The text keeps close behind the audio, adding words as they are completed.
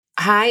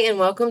Hi, and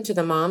welcome to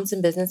the Moms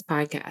in Business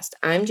podcast.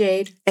 I'm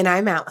Jade. And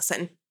I'm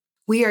Allison.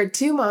 We are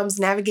two moms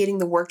navigating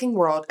the working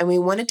world, and we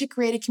wanted to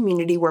create a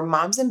community where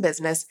moms in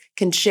business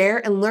can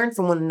share and learn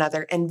from one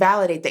another and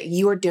validate that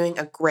you are doing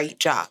a great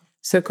job.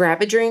 So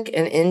grab a drink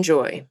and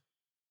enjoy.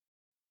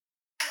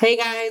 Hey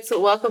guys,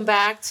 welcome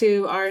back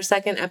to our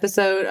second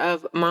episode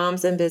of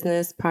Moms in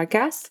Business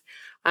podcast.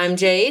 I'm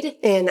Jade.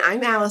 And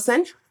I'm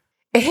Allison.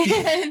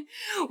 And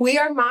we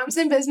are Moms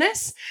in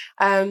Business.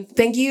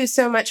 Thank you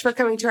so much for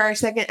coming to our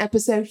second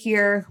episode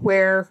here,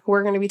 where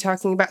we're going to be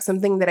talking about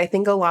something that I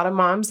think a lot of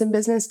moms in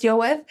business deal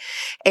with.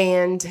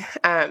 And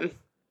I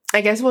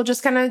guess we'll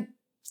just kind of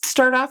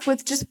start off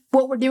with just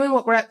what we're doing,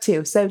 what we're up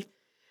to. So,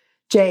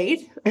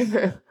 Jade,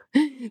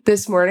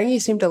 this morning you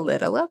seemed a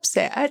little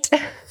upset.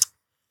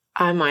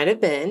 I might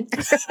have been.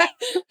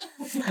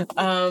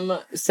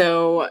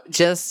 So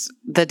just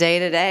the day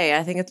to day,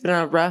 I think it's been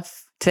a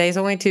rough. Today's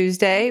only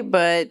Tuesday,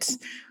 but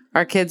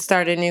our kids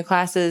started new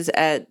classes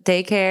at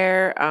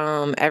daycare.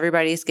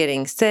 Everybody's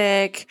getting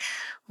sick,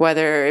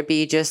 whether it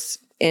be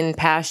just in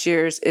past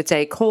years, it's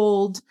a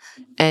cold,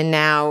 and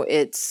now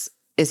is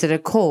it a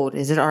cold?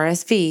 Is it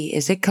RSV?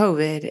 Is it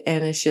COVID?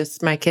 And it's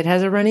just, my kid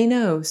has a runny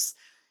nose.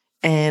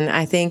 And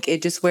I think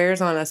it just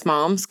wears on us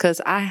moms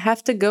because I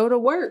have to go to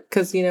work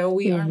because,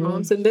 we are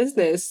moms in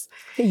business.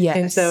 Yes.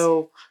 And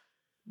so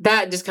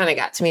that just kind of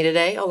got to me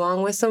today,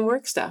 along with some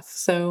work stuff.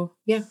 So,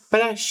 yeah.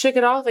 But I shook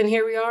it off, and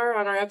here we are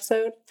on our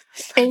episode.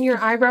 And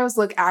your eyebrows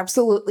look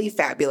absolutely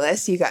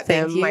fabulous. You got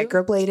them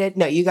microbladed.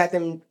 No, you got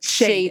them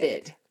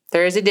shaded.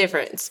 There is a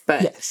difference,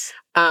 but yes.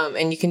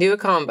 And you can do a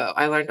combo.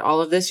 I learned all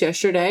of this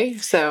yesterday.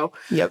 So,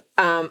 yep.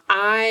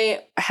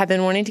 I have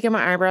been wanting to get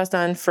my eyebrows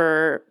done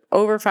for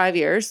over 5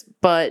 years,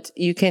 but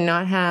you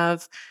cannot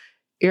have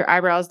your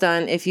eyebrows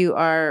done if you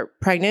are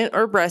pregnant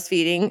or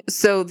breastfeeding.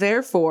 So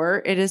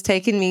therefore, it has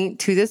taken me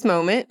to this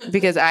moment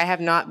because I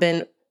have not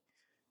been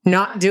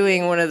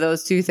doing one of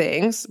those two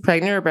things,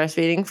 pregnant or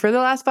breastfeeding, for the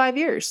last 5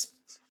 years.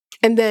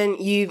 And then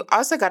you've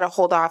also got to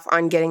hold off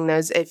on getting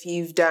those if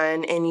you've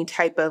done any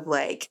type of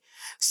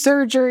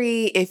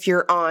surgery, if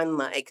you're on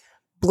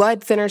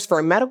blood thinners for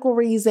a medical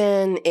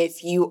reason,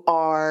 if you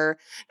are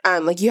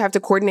you have to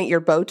coordinate your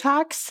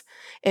Botox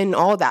and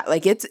all that.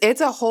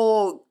 It's a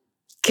whole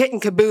kit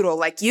and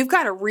caboodle. You've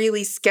got to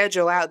really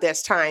schedule out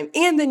this time.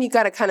 And then you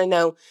got to kind of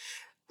know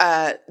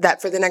that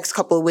for the next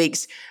couple of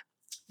weeks,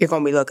 you're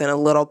going to be looking a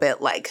little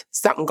bit like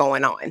something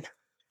going on.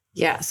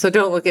 Yeah. So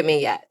don't look at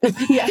me yet.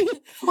 Yeah.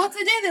 Well,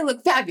 today they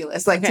look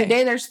fabulous.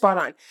 Today they're spot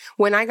on.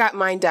 When I got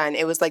mine done,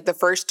 it was the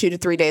first 2 to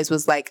 3 days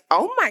was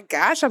oh my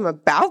gosh, I'm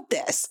about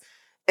this.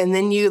 And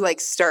then you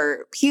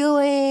start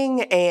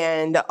peeling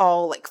and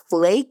all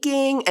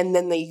flaking. And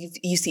then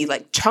you see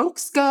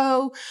chunks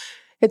go.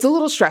 It's a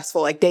little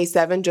stressful. Day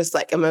 7, just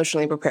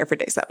emotionally prepare for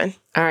day 7.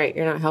 All right.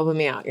 You're not helping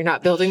me out. You're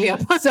not building me up.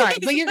 Sorry,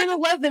 but you're going to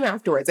love them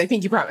afterwards. I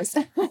think you promised.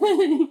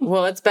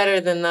 Well, it's better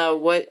than the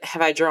what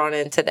have I drawn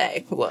in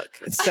today look.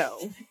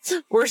 So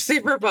we're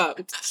super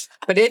pumped.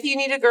 But if you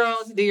need a girl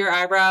to do your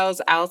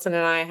eyebrows, Allison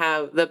and I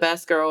have the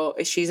best girl.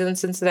 She's in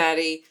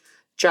Cincinnati.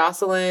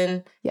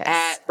 Jocelyn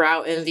at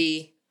Brow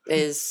Envy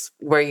is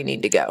where you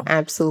need to go.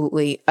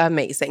 Absolutely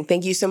amazing.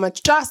 Thank you so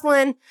much,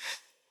 Jocelyn.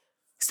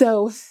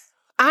 So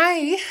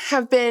I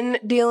have been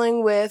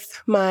dealing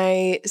with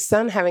my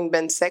son having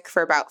been sick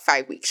for about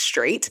 5 weeks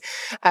straight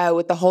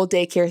with the whole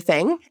daycare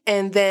thing.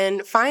 And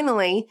then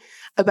finally,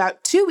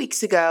 about 2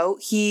 weeks ago,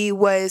 he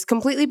was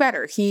completely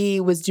better. He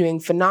was doing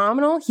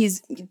phenomenal.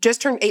 He's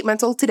just turned 8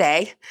 months old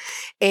today.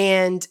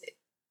 And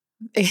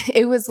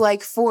it was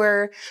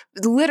for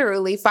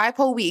literally 5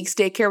 whole weeks,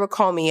 daycare would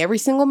call me every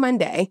single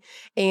Monday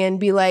and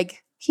be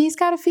like, he's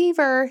got a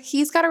fever.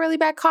 He's got a really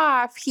bad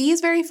cough. He's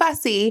very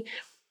fussy.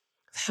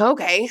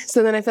 Okay.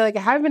 So then I feel I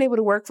haven't been able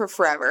to work for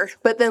forever.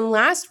 But then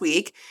last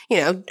week,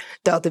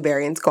 Delta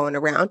variant's going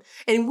around,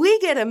 and we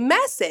get a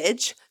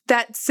message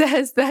that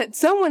says that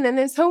someone in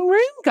his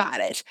homeroom got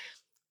it.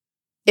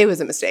 It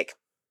was a mistake.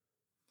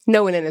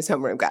 No one in his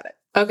homeroom got it.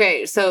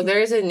 Okay. So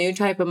there's a new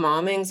type of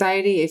mom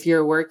anxiety if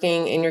you're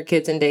working and your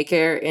kid's in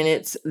daycare, and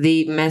it's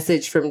the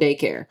message from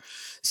daycare.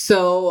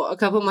 So a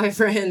couple of my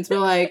friends were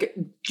like,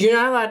 you're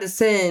not allowed to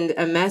send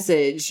a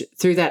message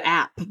through that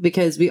app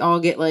because we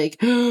all get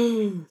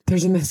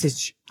there's a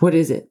message. What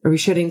is it? Are we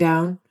shutting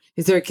down?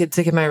 Is there a kid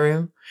sick in my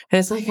room? And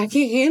it's I can't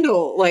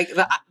handle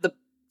the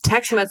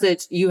text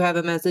message. You have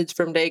a message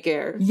from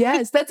daycare.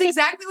 Yes, that's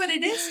exactly what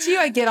it is too.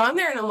 I get on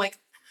there and I'm like,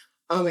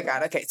 oh my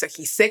God. Okay. So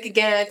he's sick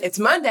again. It's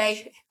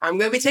Monday. I'm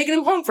going to be taking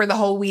him home for the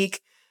whole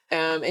week.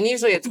 And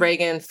usually it's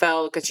Reagan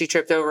fell because she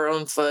tripped over her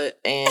own foot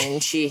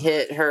and she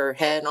hit her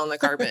head on the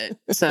carpet.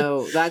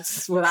 So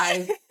that's what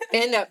I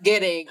end up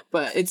getting.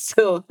 But it's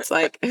no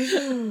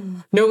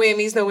whammies, no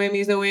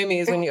whammies, no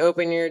whammies when you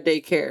open your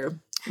daycare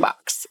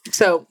box.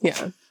 So,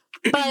 yeah.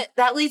 But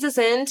that leads us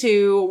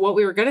into what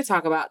we were going to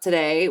talk about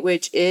today,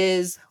 which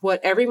is what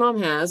every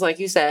mom has, like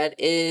you said,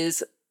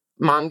 is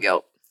mom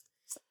guilt.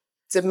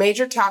 It's a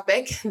major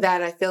topic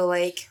that I feel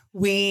like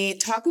we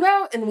talk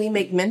about and we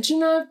make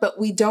mention of, but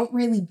we don't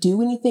really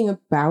do anything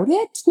about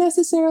it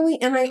necessarily.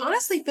 And I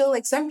honestly feel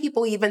like some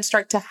people even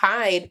start to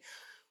hide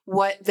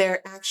what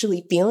they're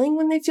actually feeling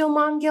when they feel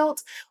mom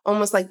guilt,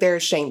 almost like they're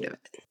ashamed of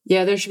it.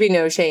 Yeah, there should be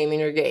no shame in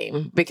your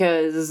game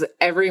because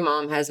every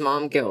mom has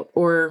mom guilt,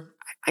 or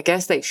I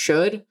guess they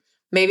should.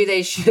 Maybe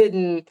they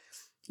shouldn't,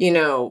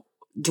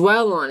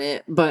 dwell on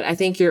it, but I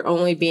think you're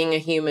only being a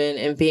human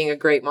and being a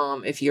great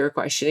mom if you're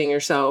questioning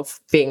yourself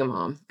being a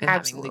mom and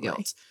Absolutely. having the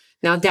guilt.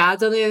 Now,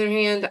 dads, on the other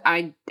hand,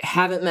 I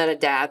haven't met a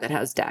dad that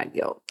has dad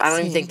guilt. I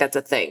don't even think that's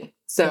a thing.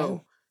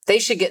 So they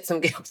should get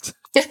some guilt.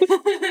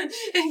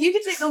 And you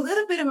can take a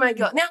little bit of my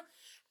guilt. Now,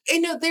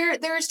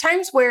 there's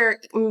times where,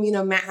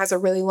 Matt has a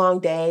really long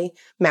day.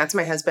 Matt's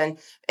my husband,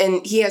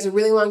 and he has a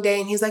really long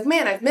day, and he's like,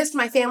 man, I've missed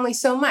my family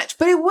so much.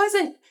 But it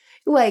wasn't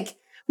like,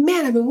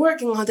 man, I've been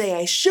working all day.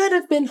 I should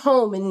have been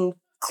home and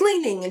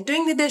cleaning and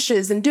doing the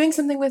dishes and doing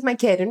something with my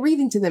kid and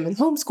reading to them and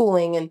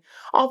homeschooling and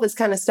all this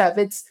kind of stuff.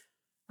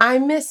 I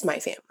miss my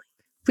family.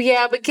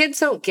 Yeah, but kids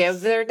don't give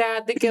their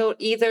dad the guilt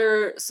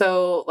either.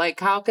 So like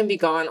Kyle can be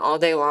gone all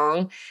day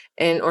long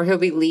or he'll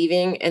be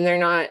leaving and they're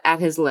not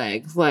at his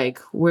leg. Like,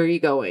 where are you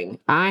going?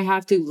 I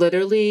have to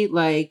literally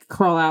like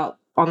crawl out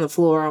on the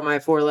floor on my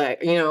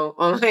foreleg,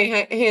 on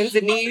my hands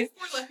and knees.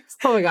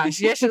 Oh my gosh.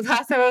 Yes,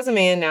 last time I was a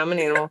man, now I'm an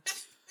animal.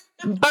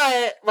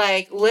 But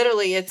like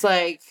literally it's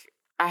like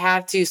I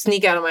have to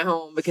sneak out of my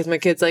home because my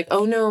kid's like,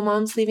 oh no,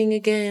 mom's leaving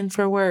again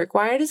for work.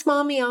 Why does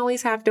mommy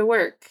always have to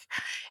work?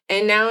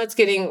 And now it's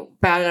getting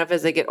bad enough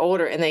as they get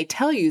older and they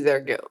tell you their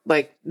guilt.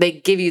 Like they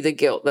give you the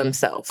guilt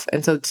themselves.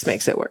 And so it just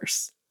makes it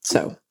worse.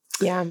 So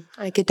yeah,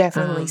 I could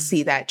definitely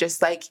see that.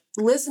 Just like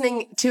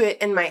listening to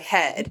it in my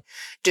head,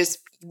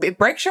 it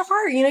breaks your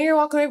heart. You're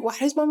walking away, why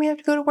does mommy have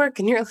to go to work?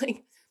 And you're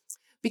like,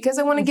 because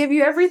I want to give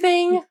you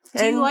everything.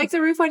 Do you like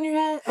the roof on your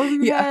head?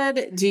 Over your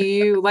head? Do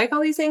you like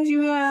all these things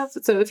you have?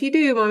 So if you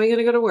do, mommy's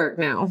gonna go to work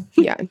now.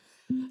 Yeah.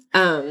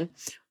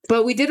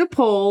 But we did a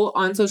poll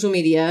on social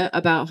media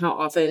about how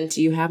often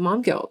do you have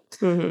mom guilt.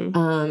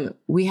 Mm-hmm.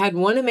 We had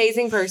one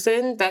amazing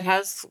person that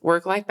has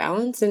work-life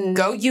balance, and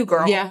go you,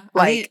 girl. Yeah,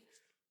 we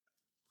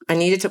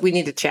need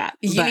to chat.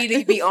 You need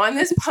to be on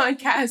this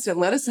podcast and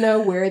let us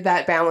know where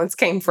that balance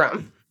came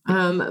from.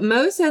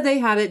 Most said they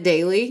had it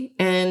daily,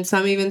 and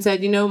some even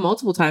said,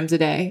 multiple times a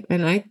day.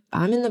 And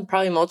I'm in the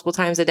probably multiple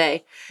times a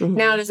day. Mm-hmm.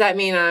 Now, does that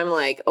mean I'm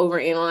like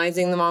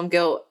overanalyzing the mom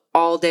guilt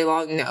all day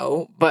long?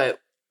 No, but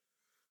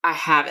I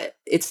have it.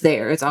 It's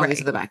there. It's always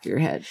in the back of your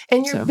head.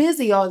 And you're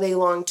busy all day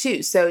long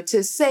too. So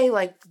to say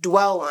like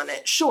dwell on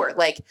it, sure.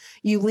 Like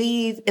you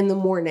leave in the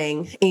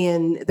morning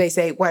and they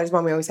say, why does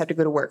mommy always have to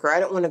go to work? Or I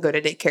don't want to go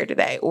to daycare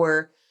today.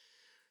 Or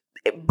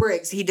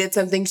Briggs, he did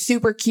something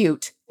super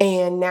cute.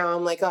 And now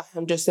I'm like, oh,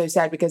 I'm just so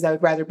sad because I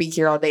would rather be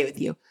here all day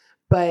with you.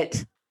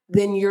 But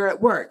then you're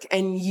at work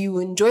and you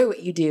enjoy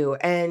what you do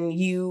and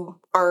you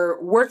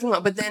are working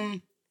on, but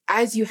then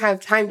as you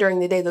have time during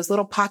the day, those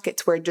little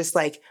pockets where just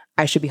like,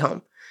 I should be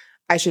home.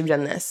 I should have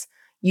done this.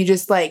 You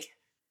just like,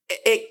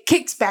 it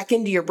kicks back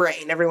into your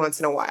brain every once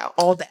in a while,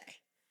 all day.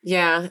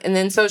 Yeah. And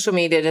then social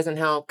media doesn't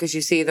help because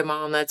you see the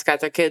mom that's got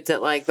their kids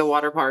at like the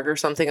water park or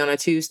something on a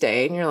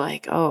Tuesday. And you're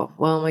like, oh,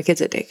 well, my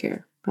kid's at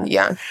daycare. But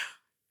yeah.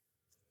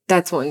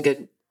 That's one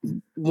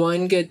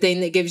good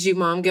thing that gives you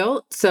mom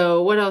guilt.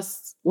 So what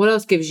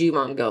else gives you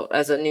mom guilt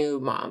as a new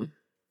mom?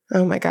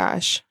 Oh my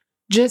gosh.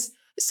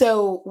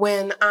 So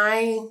when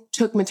I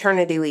took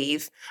maternity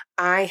leave,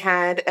 I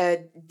had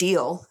a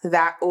deal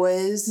that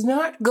was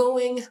not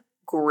going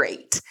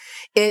great.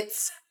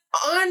 It's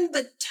on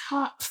the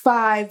top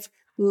 5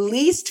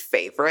 least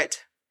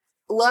favorite.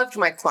 Loved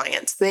my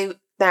clients.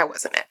 That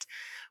wasn't it.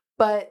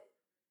 But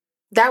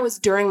that was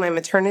during my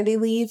maternity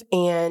leave.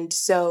 And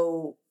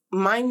so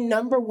my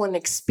number one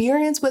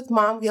experience with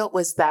mom guilt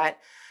was that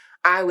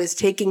I was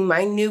taking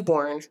my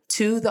newborn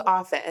to the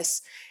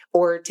office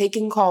or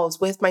taking calls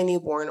with my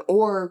newborn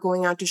or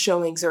going out to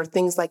showings or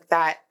things like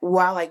that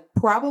while I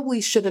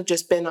probably should have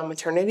just been on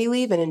maternity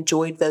leave and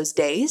enjoyed those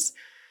days.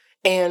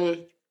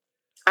 And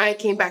I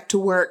came back to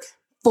work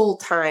full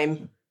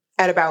time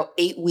at about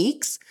 8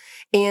 weeks.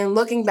 And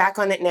looking back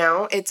on it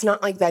now, it's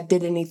not like that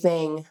did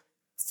anything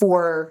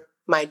for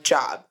my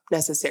job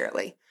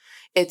necessarily.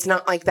 It's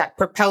not like that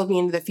propelled me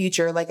into the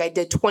future. Like I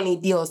did 20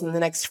 deals in the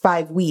next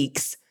 5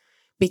 weeks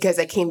because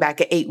I came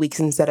back at 8 weeks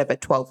instead of at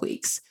 12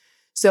 weeks.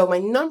 So my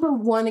number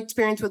one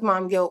experience with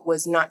mom guilt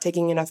was not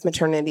taking enough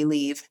maternity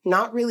leave,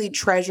 not really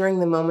treasuring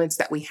the moments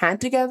that we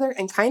had together,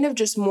 and kind of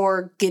just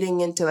more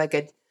getting into like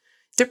a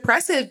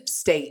depressive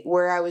state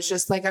where I was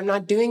just like, I'm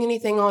not doing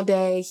anything all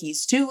day.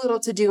 He's too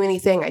little to do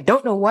anything. I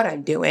don't know what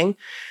I'm doing.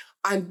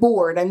 I'm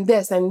bored. I'm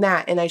this, I'm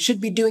that, and I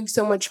should be doing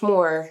so much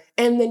more.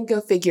 And then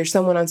go figure,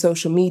 someone on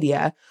social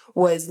media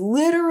was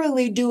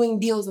literally doing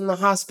deals in the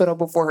hospital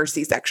before her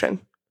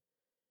C-section.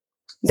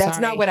 That's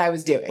not what I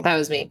was doing. That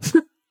was me.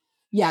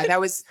 Yeah,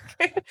 that was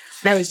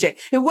Jay.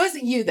 It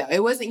wasn't you though.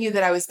 It wasn't you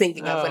that I was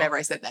thinking of whenever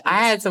I said that.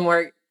 I had some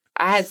work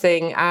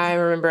I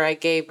remember I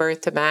gave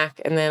birth to Mac,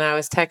 and then I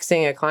was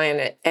texting a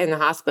client in the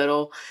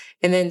hospital,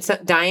 and then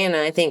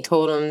Diana, I think,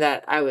 told him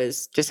that I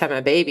was just having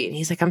a baby, and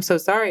he's like, "I'm so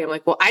sorry." I'm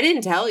like, "Well, I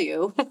didn't tell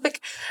you.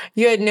 Like,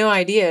 you had no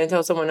idea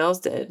until someone else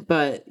did."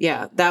 But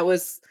yeah, that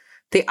was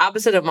the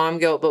opposite of mom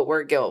guilt, but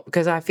work guilt,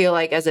 because I feel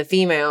like as a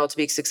female to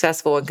be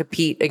successful and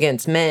compete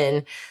against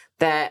men,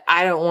 that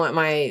I don't want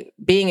my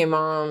being a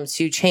mom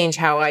to change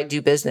how I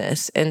do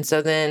business, and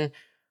so then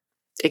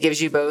it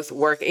gives you both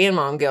work and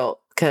mom guilt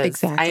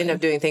because I end up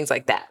doing things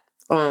like that.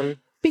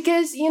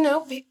 Because,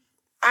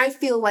 I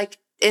feel like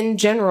in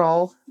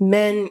general,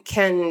 men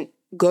can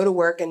go to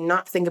work and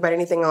not think about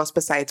anything else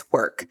besides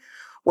work.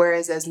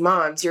 Whereas as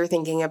moms, you're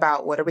thinking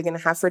about, what are we going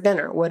to have for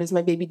dinner? What is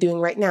my baby doing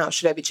right now?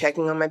 Should I be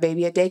checking on my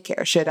baby at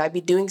daycare? Should I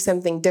be doing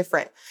something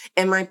different?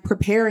 Am I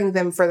preparing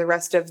them for the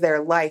rest of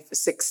their life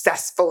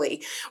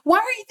successfully? Why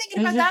are you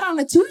thinking about that on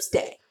a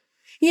Tuesday?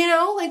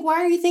 Why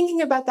are you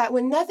thinking about that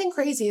when nothing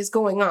crazy is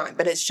going on?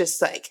 But it's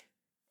just like,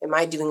 am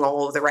I doing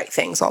all of the right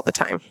things all the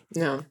time?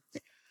 No.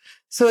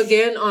 So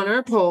again, on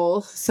our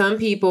poll, some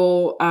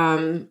people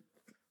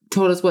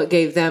told us what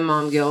gave them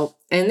mom guilt.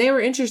 And they were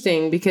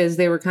interesting because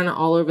they were kind of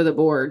all over the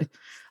board.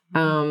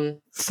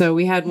 So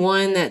we had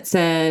one that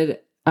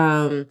said,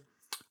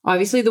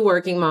 obviously the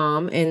working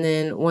mom. And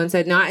then one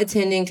said not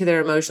attending to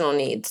their emotional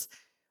needs.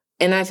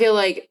 And I feel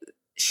like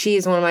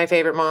she's one of my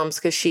favorite moms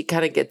because she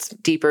kind of gets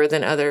deeper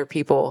than other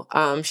people.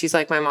 She's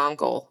like my mom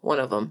goal, one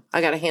of them. I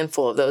got a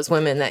handful of those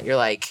women that you're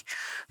like,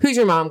 who's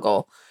your mom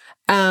goal?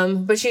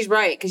 But she's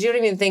right, because you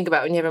don't even think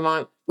about when you have a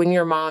mom. When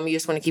you're a mom, you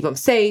just want to keep them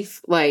safe.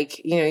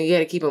 Like, you got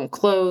to keep them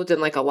clothed and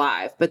like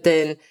alive. But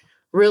then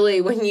really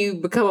when you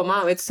become a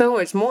mom, it's so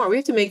much more. We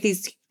have to make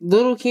these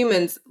little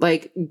humans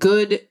like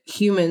good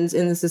humans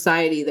in the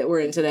society that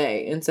we're in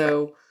today. And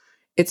so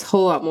it's a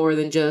whole lot more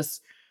than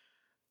just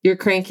you're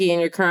cranky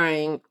and you're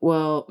crying.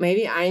 Well,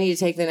 maybe I need to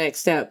take the next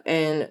step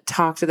and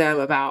talk to them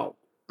about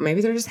maybe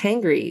they're just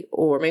hangry,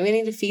 or maybe I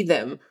need to feed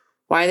them.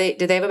 Did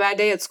they have a bad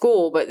day at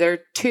school, but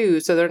they're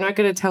 2, so they're not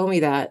going to tell me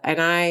that. And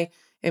I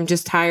am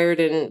just tired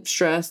and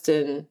stressed.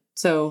 And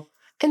so.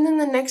 And then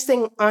the next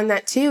thing on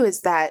that too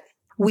is that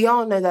we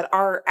all know that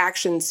our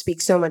actions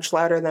speak so much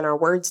louder than our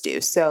words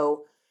do.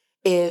 So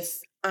if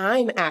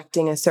I'm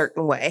acting a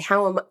certain way,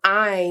 how am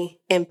I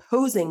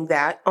imposing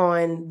that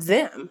on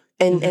them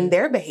and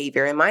their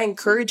behavior? Am I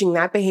encouraging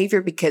that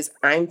behavior because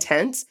I'm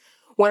tense?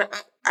 When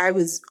I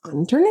was on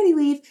maternity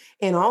leave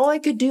and all I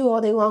could do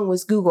all day long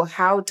was Google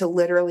how to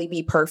literally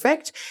be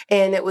perfect.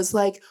 And it was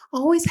like,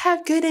 always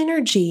have good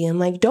energy and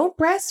like, don't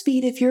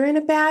breastfeed if you're in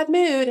a bad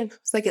mood. And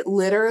it's like, it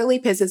literally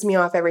pisses me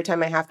off every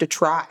time I have to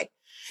try.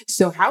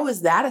 So how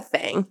is that a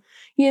thing?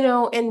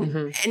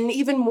 And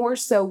even more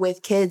so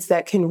with kids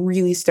that can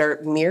really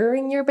start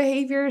mirroring your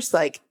behaviors,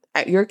 like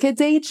at your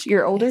kid's age,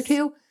 you're older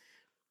too.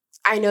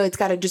 I know it's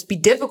got to just be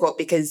difficult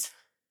because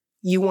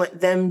you want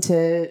them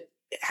to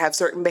have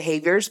certain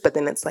behaviors, but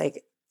then it's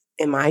like,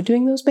 am I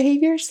doing those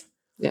behaviors?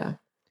 Yeah,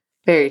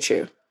 very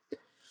true.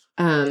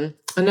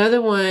 Another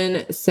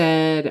one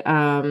said,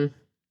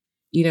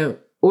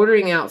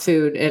 ordering out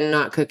food and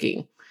not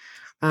cooking.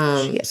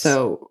 Yes.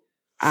 So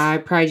I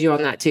pride you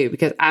on that too,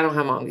 because I don't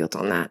have mom guilt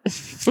on that.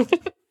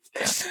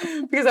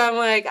 Because I'm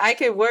like, I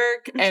can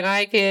work and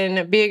I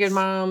can be a good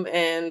mom,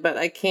 but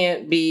I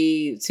can't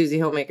be Susie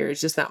Homemaker. It's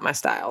just not my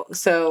style.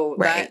 So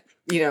right.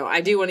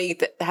 I do want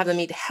to have them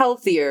eat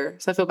healthier.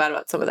 So I feel bad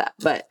about some of that,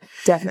 but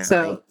definitely.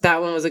 So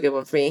that one was a good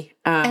one for me.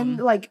 And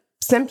like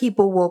some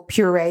people will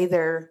puree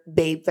their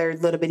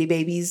little bitty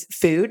baby's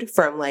food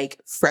from like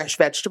fresh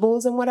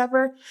vegetables and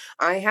whatever.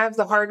 I have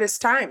the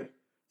hardest time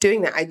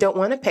doing that. I don't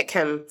want to pick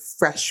him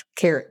fresh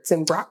carrots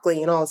and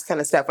broccoli and all this kind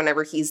of stuff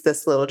whenever he's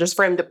this little, just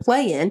for him to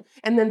play in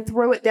and then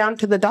throw it down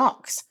to the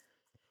dogs.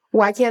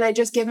 Why can't I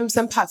just give him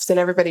some puffs and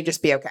everybody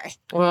just be okay?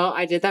 Well,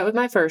 I did that with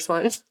my first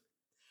one.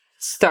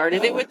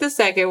 Started it with the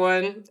second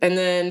one, and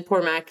then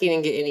poor Mackie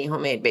didn't get any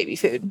homemade baby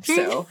food.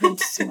 So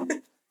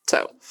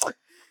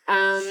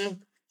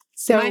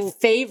my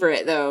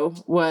favorite though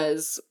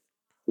was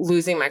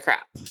losing my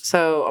crap.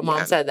 So a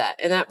mom said that,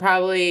 and that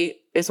probably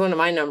is one of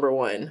my number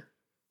one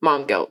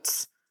mom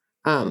guilts,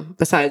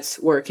 besides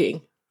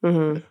working.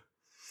 Mm-hmm.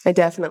 I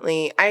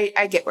definitely,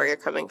 I get where you're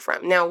coming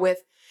from. Now with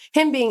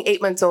him being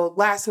 8 months old,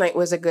 last night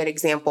was a good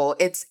example.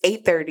 It's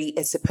 8:30.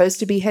 It's supposed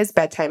to be his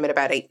bedtime at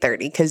about 8:30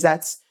 because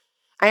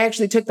I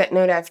actually took that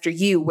note after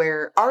you,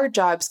 where our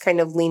jobs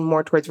kind of lean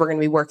more towards we're going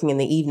to be working in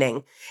the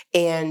evening.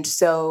 And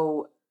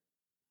so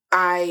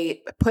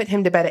I put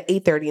him to bed at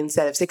 8:30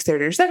 instead of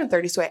 6:30 or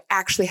 7:30. So I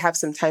actually have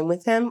some time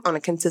with him on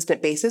a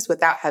consistent basis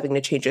without having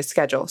to change his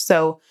schedule.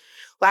 So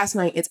last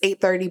night it's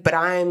 8:30, but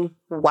I'm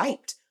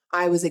wiped.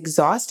 I was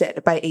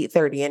exhausted by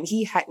 8:30 and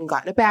he hadn't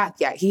gotten a bath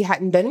yet. He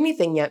hadn't done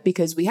anything yet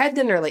because we had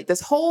dinner late,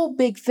 this whole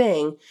big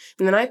thing.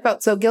 And then I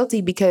felt so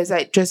guilty because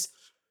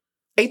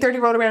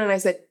 8:30 rolled around and I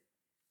said,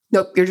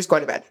 nope, you're just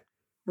going to bed.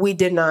 We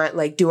did not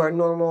do our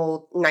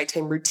normal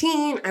nighttime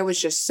routine. I was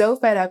just so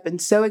fed up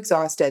and so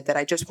exhausted that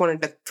I just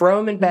wanted to throw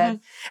him in bed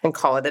and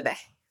call it a day.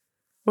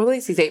 Well, at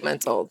least he's 8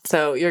 months old.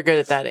 So you're good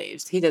at that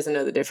age. He doesn't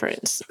know the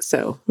difference.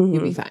 So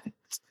you'll be fine.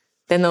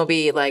 Then they'll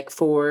be like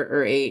 4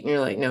 or 8 and you're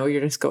like, no,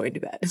 you're just going to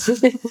bed.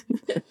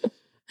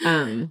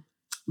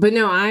 But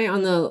no,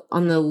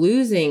 on the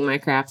losing my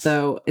crap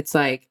though, it's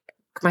like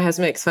my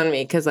husband makes fun of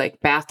me because like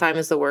bath time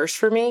is the worst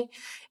for me.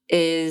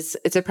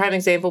 It's a prime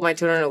example. My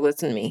children will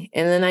listen to me.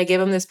 And then I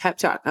give them this pep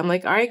talk. I'm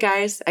like, all right,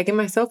 guys, I give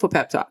myself a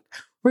pep talk.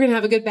 We're going to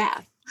have a good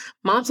bath.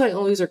 Mom's not going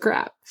to lose her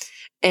crap.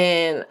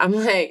 And I'm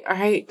like, all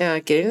right, now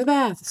get in the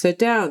bath, sit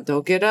down,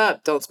 don't get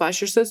up, don't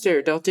splash your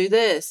sister, don't do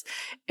this.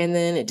 And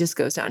then it just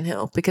goes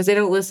downhill because they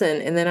don't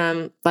listen. And then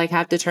I'm like,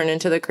 have to turn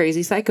into the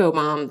crazy psycho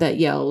mom that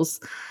yells.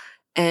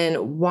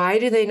 And why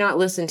do they not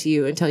listen to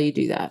you until you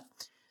do that?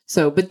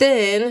 So, but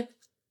then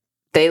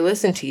they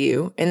listen to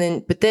you.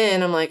 But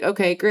then I'm like,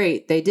 okay,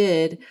 great. They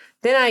did.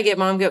 Then I get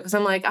mom guilt because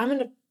I'm like, I'm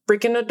a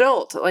freaking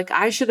adult. Like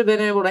I should have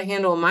been able to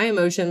handle my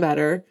emotion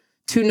better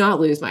to not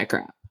lose my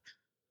crap.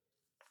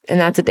 And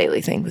that's a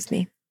daily thing with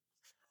me.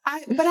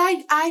 But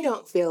I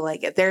don't feel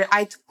like it.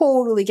 I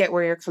totally get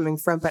where you're coming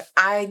from, but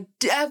I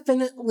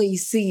definitely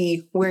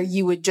see where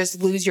you would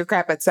just lose your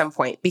crap at some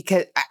point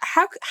because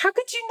how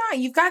could you not?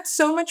 You've got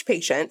so much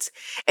patience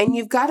and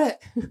you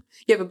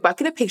have a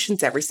bucket of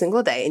patience every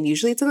single day. And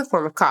usually it's in the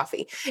form of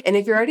coffee. And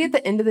if you're already at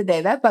the end of the day,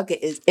 that bucket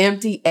is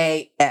empty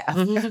AF.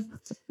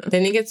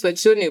 Then you get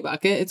switched to a new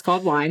bucket. It's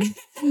called wine.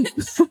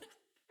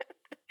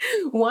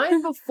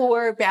 Wine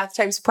before bath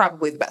time is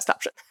probably the best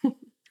option.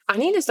 I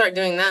need to start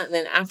doing that and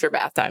then after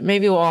bath time.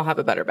 Maybe we'll all have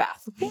a better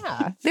bath.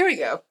 Yeah, there we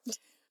go.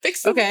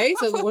 Okay,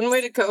 so one way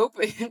to cope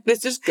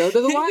is just go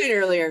to the wine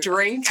earlier.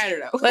 Drink. I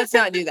don't know. Let's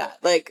not do that.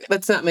 Like,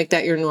 let's not make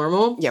that your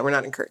normal. Yeah, we're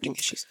not encouraging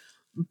issues.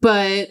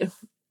 But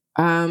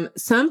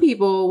some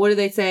people, what do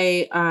they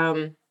say?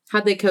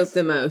 How'd they cope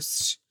the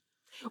most?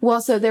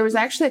 Well, so there was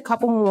actually a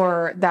couple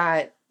more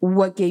that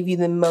what gave you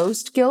the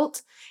most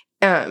guilt.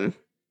 And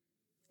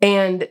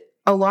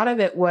a lot of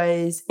it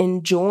was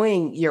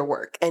enjoying your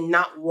work and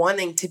not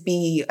wanting to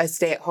be a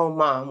stay-at-home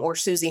mom or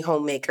Susie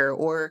homemaker,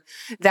 or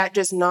that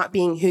just not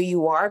being who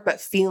you are, but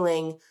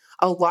feeling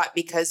a lot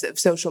because of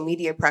social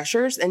media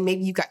pressures. And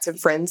maybe you've got some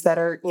friends that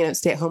are,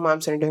 stay-at-home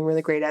moms and are doing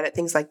really great at it,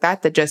 things like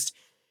that just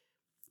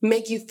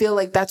make you feel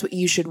like that's what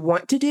you should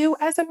want to do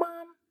as a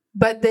mom.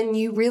 But then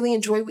you really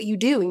enjoy what you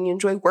do and you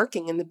enjoy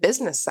working in the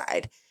business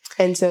side.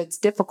 And so it's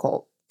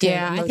difficult.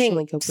 Yeah, I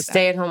think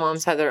stay-at-home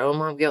moms have their own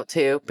mom guilt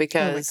too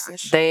because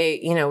they,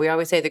 we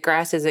always say the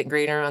grass isn't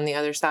greener on the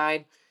other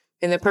side.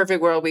 In the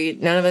perfect world,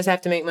 none of us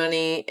have to make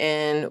money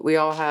and we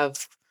all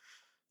have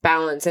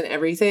balance and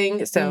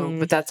everything. So,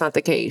 but that's not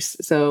the case.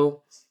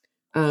 So,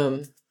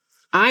 I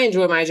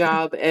enjoy my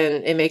job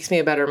and it makes me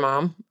a better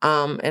mom.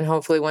 And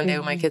hopefully one day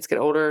when my kids get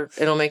older,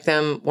 it'll make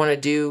them want to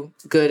do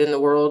good in the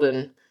world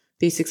and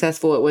be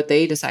successful at what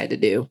they decide to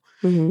do.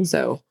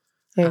 So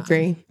I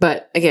agree.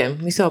 But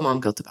again, we still have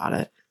mom guilt about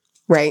it.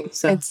 Right.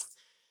 So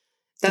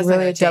that's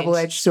really a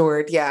double-edged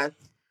sword. Yeah.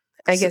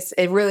 I guess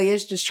it really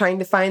is just trying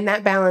to find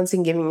that balance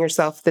and giving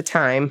yourself the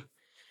time.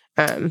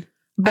 But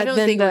I don't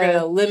think we're going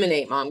to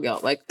eliminate mom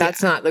guilt. Like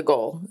that's not the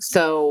goal.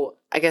 So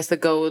I guess the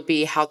goal would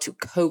be how to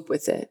cope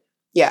with it.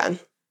 Yeah.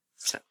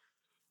 So.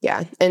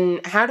 Yeah.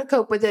 And how to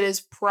cope with it is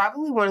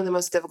probably one of the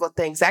most difficult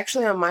things.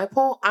 Actually, on my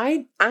poll,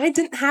 I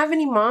didn't have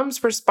any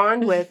moms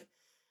respond with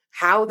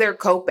how they're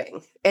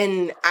coping.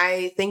 And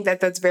I think that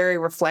that's very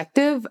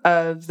reflective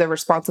of the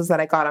responses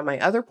that I got on my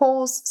other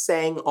polls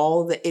saying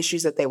all the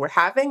issues that they were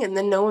having. And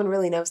then no one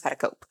really knows how to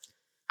cope.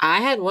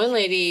 I had one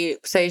lady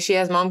say she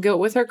has mom guilt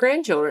with her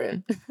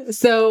grandchildren.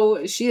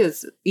 So she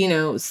is,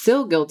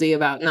 still guilty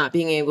about not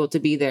being able to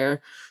be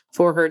there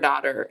for her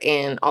daughter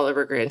and all of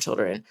her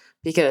grandchildren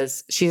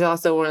because she's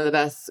also one of the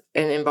best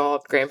and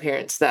involved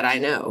grandparents that I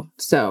know.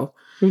 So,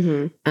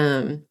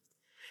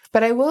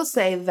 but I will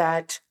say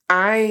that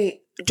I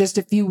just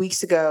a few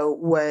weeks ago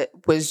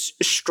was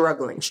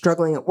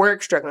struggling at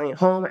work, struggling at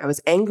home. I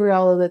was angry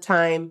all of the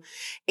time.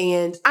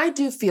 And I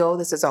do feel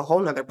this is a whole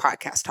nother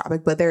podcast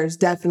topic, but there's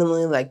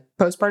definitely like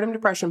postpartum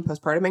depression,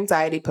 postpartum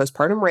anxiety,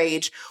 postpartum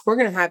rage. We're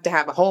going to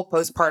have a whole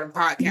postpartum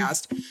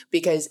podcast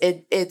because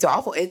it's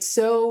awful. It's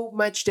so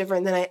much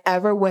different than I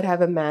ever would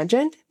have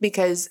imagined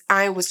because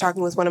I was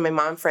talking with one of my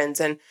mom friends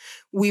and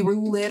we were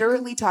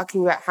literally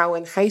talking about how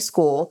in high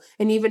school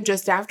and even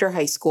just after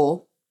high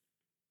school,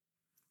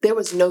 there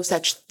was no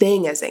such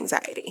thing as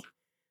anxiety.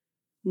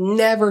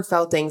 Never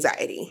felt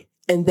anxiety.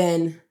 And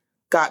then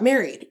got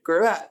married,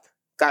 grew up,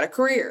 got a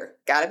career,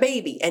 got a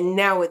baby. And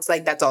now it's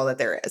like, that's all that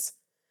there is.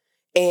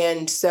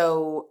 And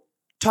so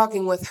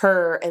talking with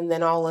her and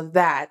then all of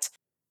that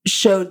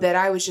showed that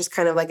I was just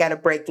kind of like at a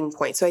breaking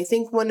point. So I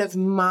think one of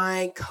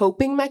my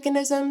coping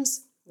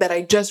mechanisms that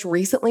I just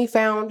recently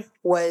found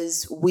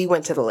was we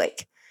went to the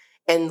lake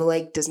and the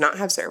lake does not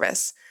have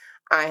service.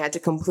 I had to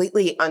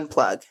completely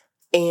unplug.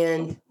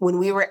 And when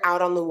we were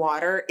out on the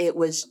water, it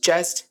was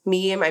just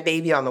me and my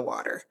baby on the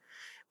water.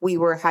 We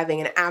were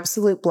having an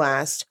absolute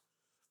blast,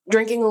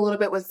 drinking a little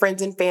bit with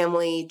friends and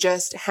family,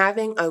 just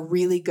having a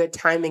really good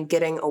time and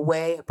getting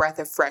away, a breath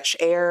of fresh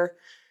air,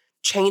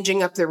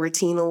 changing up the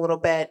routine a little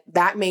bit,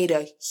 that made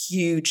a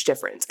huge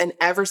difference. And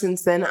ever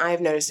since then,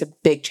 I've noticed a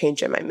big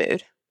change in my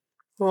mood.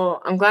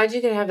 Well, I'm glad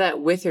you can have that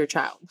with your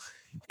child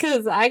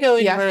because I go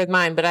anywhere with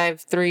mine, but I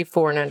have 3,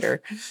 4 and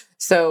under.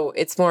 So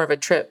it's more of a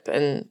trip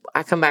and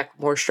I come back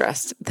more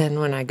stressed than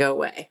when I go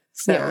away.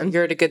 So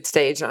you're at a good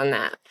stage on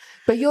that.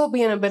 But you'll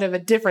be in a bit of a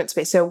different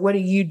space. So what do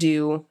you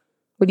do?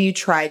 What do you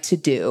try to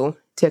do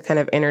to kind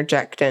of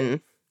interject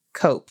and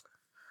cope?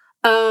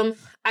 I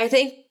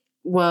think,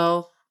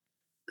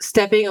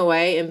 stepping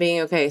away and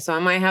being okay. So I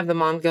might have the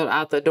mom guilt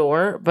out the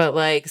door, but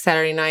like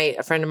Saturday night,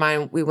 a friend of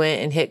mine, we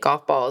went and hit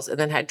golf balls and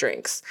then had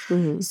drinks.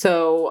 Mm-hmm.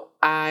 So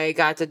I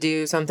got to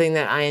do something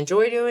that I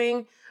enjoy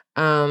doing.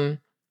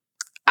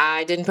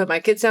 I didn't put my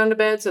kids down to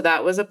bed, so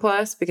that was a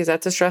plus because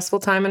that's a stressful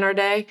time in our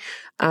day.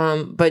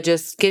 But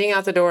just getting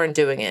out the door and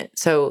doing it.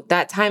 So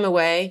that time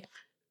away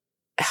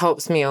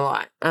helps me a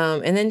lot.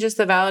 And then just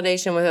the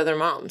validation with other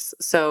moms.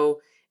 So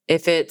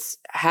if it's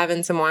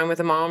having some wine with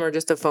a mom or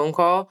just a phone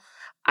call,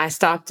 I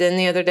stopped in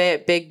the other day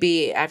at Big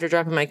B after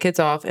dropping my kids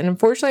off. And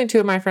unfortunately,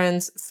 2 of my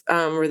friends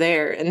were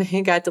there and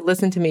they got to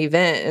listen to me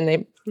vent. And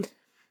they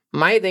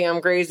might think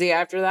I'm crazy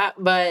after that.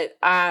 But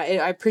I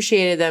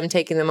appreciated them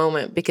taking the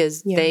moment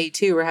because they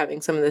too were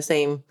having some of the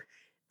same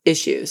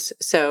issues.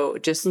 So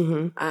just, I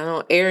don't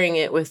know, airing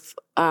it with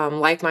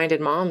like-minded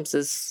moms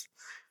is...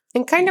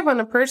 And kind of on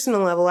a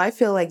personal level, I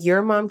feel like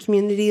your mom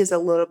community is a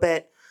little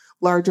bit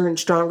larger and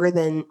stronger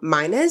than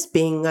mine is,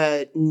 being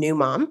a new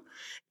mom.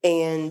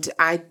 And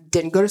I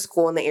didn't go to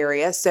school in the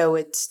area. So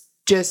it's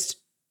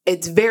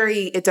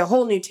a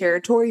whole new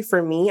territory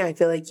for me. I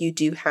feel like you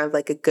do have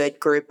like a good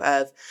group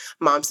of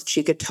moms that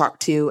you could talk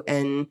to.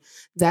 And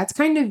that's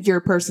kind of your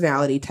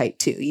personality type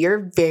too. You're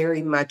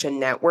very much a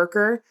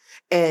networker,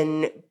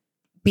 and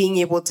being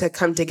able to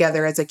come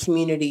together as a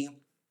community,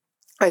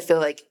 I feel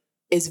like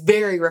is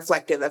very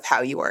reflective of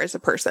how you are as a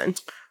person.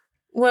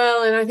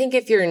 Well, and I think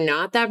if you're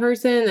not that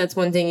person, that's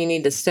one thing you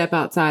need to step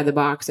outside the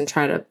box and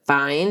try to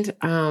find.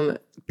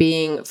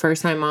 Being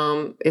first-time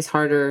mom is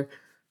harder.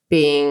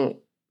 It's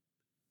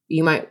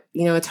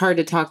hard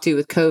to talk to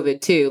with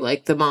COVID too,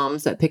 like the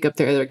moms that pick up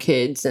their other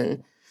kids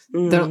and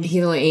he's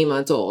only 8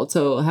 months old.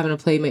 So having a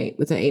playmate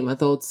with an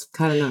 8-month-old's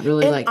kind of not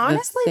really and like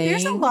honestly,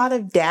 there's a lot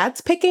of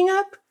dads picking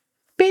up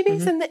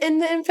babies in the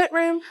infant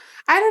room.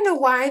 I don't know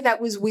why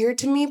that was weird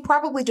to me,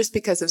 probably just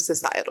because of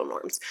societal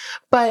norms.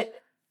 But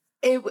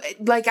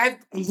I've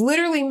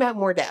literally met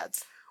more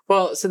dads.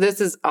 Well, so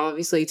this is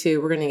obviously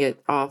too, we're going to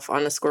get off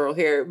on a squirrel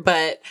here,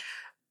 but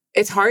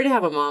it's hard to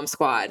have a mom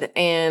squad,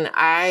 and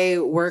I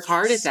work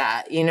hard at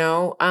that,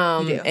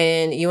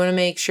 and you want to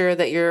make sure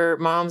that your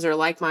moms are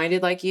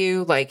like-minded like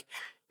you. Like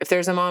if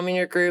there's a mom in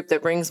your group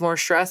that brings more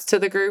stress to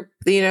the group,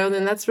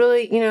 then that's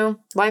really,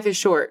 life is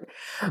short.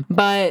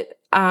 But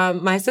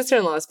my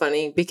sister-in-law is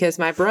funny because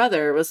my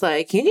brother was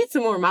like, you need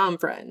some more mom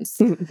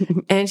friends.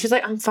 And she's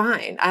like, I'm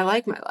fine. I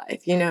like my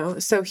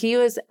life, So he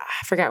was,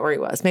 I forgot where he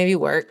was, maybe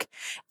work.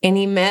 And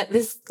he met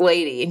this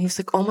lady and he was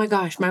like, oh my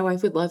gosh, my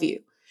wife would love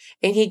you.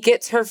 And he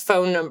gets her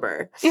phone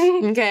number.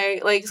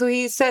 Okay. So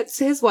he sets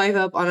his wife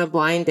up on a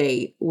blind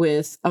date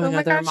with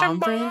another mom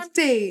friend.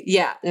 Date.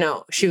 Yeah.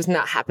 No, she was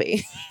not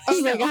happy.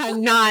 Oh my God,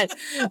 not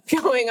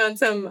going on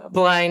some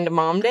blind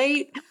mom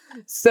date.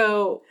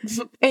 So,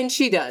 and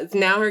she does.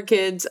 Now her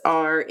kids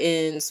are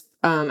in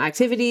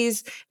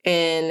activities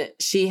and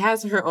she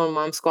has her own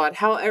mom squad.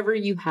 However,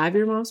 you have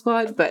your mom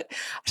squad, but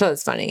so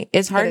it's funny.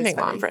 It's hard to make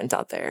mom friends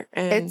out there.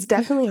 And it's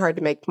definitely hard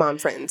to make mom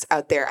friends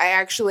out there.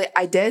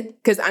 I did,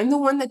 because I'm the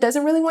one that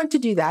doesn't really want to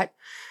do that.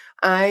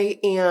 I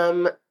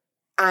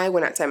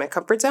went outside my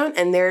comfort zone,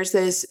 and there's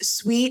this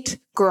sweet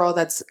girl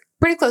that's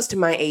pretty close to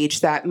my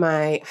age that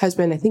my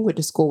husband, I think, went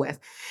to school with.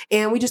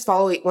 And we just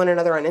follow one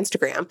another on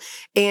Instagram.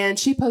 And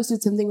she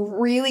posted something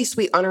really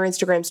sweet on her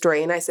Instagram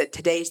story. And I said,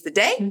 today's the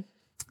day.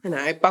 And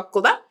I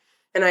buckled up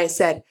and I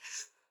said,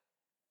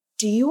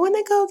 do you want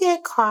to go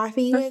get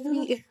coffee with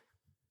me?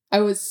 I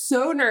was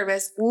so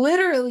nervous,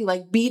 literally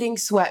like beating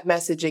sweat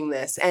messaging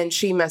this. And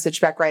she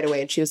messaged back right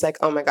away. And she was like,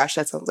 oh my gosh,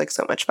 that sounds like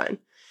so much fun.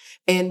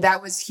 And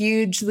that was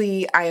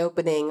hugely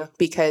eye-opening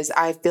because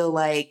I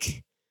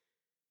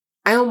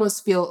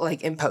almost feel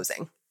like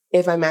imposing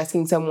if I'm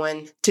asking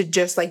someone to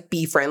just like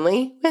be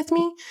friendly with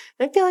me.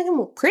 And I feel like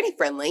I'm pretty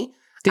friendly.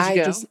 Did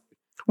you go?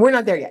 We're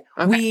not there yet.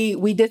 Okay.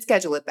 We did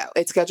schedule it though.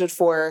 It's scheduled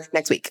for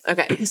next week.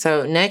 Okay.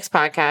 So next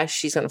podcast,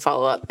 she's going to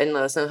follow up and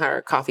let us know how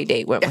her coffee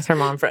date went with her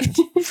mom friend.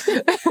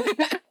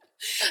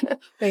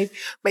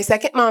 my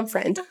second mom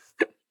friend.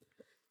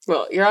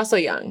 Well, you're also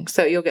young,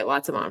 so you'll get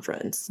lots of mom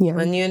friends. Yeah.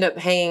 When you end up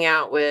hanging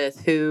out with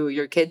who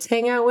your kids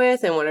hang out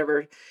with and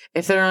whatever,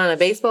 if they're on a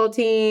baseball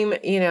team,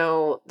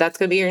 that's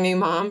going to be your new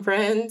mom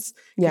friends.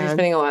 Yeah. You're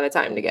spending a lot of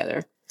time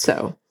together.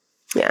 So,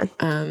 yeah.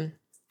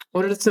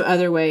 What are some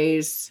other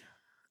ways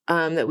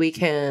that we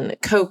can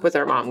cope with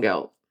our mom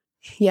guilt?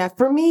 Yeah,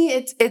 for me,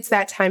 it's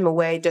that time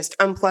away, just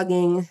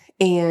unplugging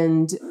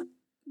and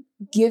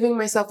giving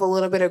myself a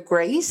little bit of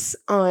grace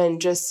on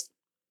just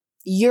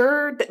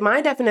my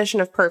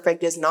definition of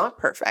perfect is not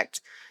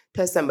perfect.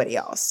 to somebody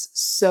else.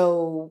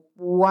 So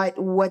what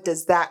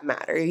does that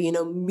matter?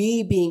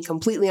 Me being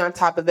completely on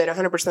top of it,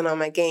 100% on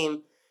my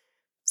game,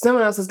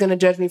 someone else is going to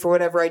judge me for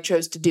whatever I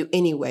chose to do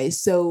anyway.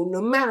 So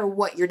no matter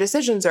what, your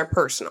decisions are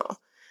personal.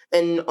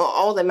 And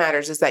all that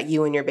matters is that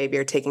you and your baby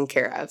are taken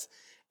care of.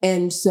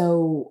 And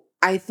so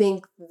I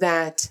think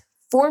that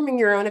forming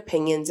your own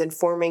opinions and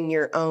forming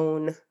your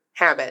own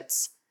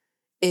habits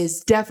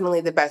is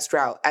definitely the best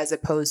route, as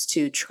opposed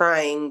to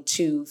trying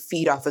to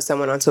feed off of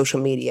someone on social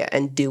media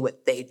and do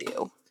what they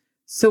do.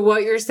 So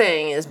what you're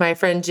saying is my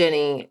friend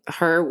Jenny,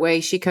 her way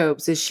she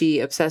copes is she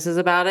obsesses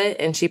about it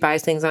and she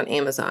buys things on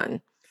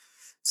Amazon.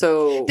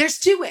 So there's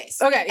two ways.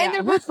 Okay. And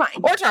they're both fine.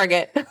 Or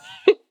Target.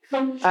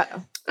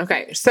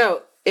 Okay.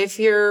 So if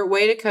your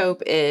way to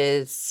cope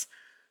is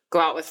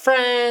go out with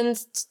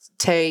friends,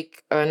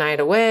 take a night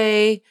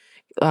away,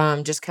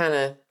 just kind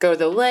of go to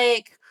the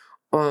lake,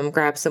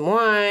 grab some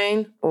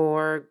wine,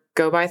 or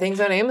go buy things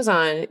on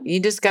Amazon. You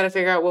just got to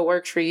figure out what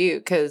works for you,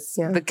 because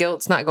the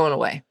guilt's not going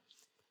away.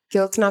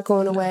 Guilt's not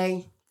going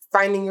away.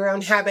 Finding your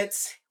own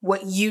habits,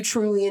 what you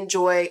truly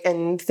enjoy,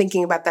 and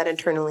thinking about that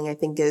internally, I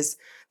think, is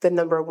the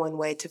number one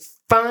way to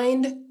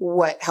find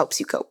what helps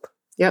you cope.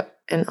 Yep.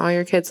 And all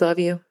your kids love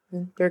you.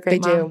 You're a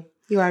great mom. They do.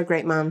 You are a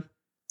great mom.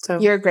 So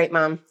you're a great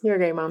mom. You're a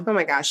great mom. Oh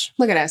my gosh.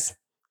 Look at us.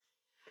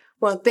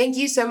 Well, thank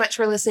you so much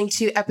for listening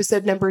to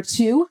episode number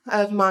 2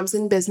 of Moms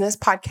in Business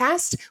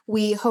podcast.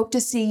 We hope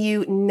to see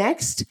you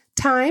next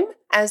time,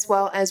 as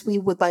well as we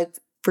would like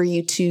for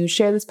you to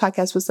share this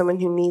podcast with someone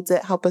who needs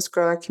it. Help us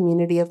grow our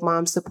community of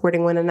moms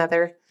supporting one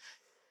another.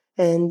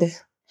 And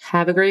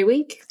have a great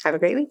week. Have a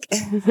great week.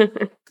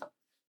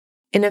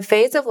 In a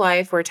phase of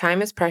life where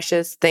time is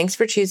precious, thanks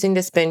for choosing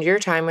to spend your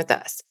time with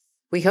us.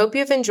 We hope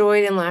you've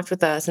enjoyed and laughed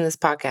with us in this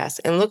podcast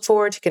and look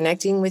forward to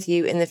connecting with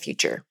you in the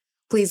future.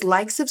 Please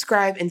like,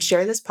 subscribe, and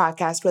share this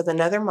podcast with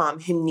another mom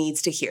who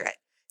needs to hear it.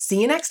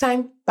 See you next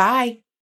time. Bye.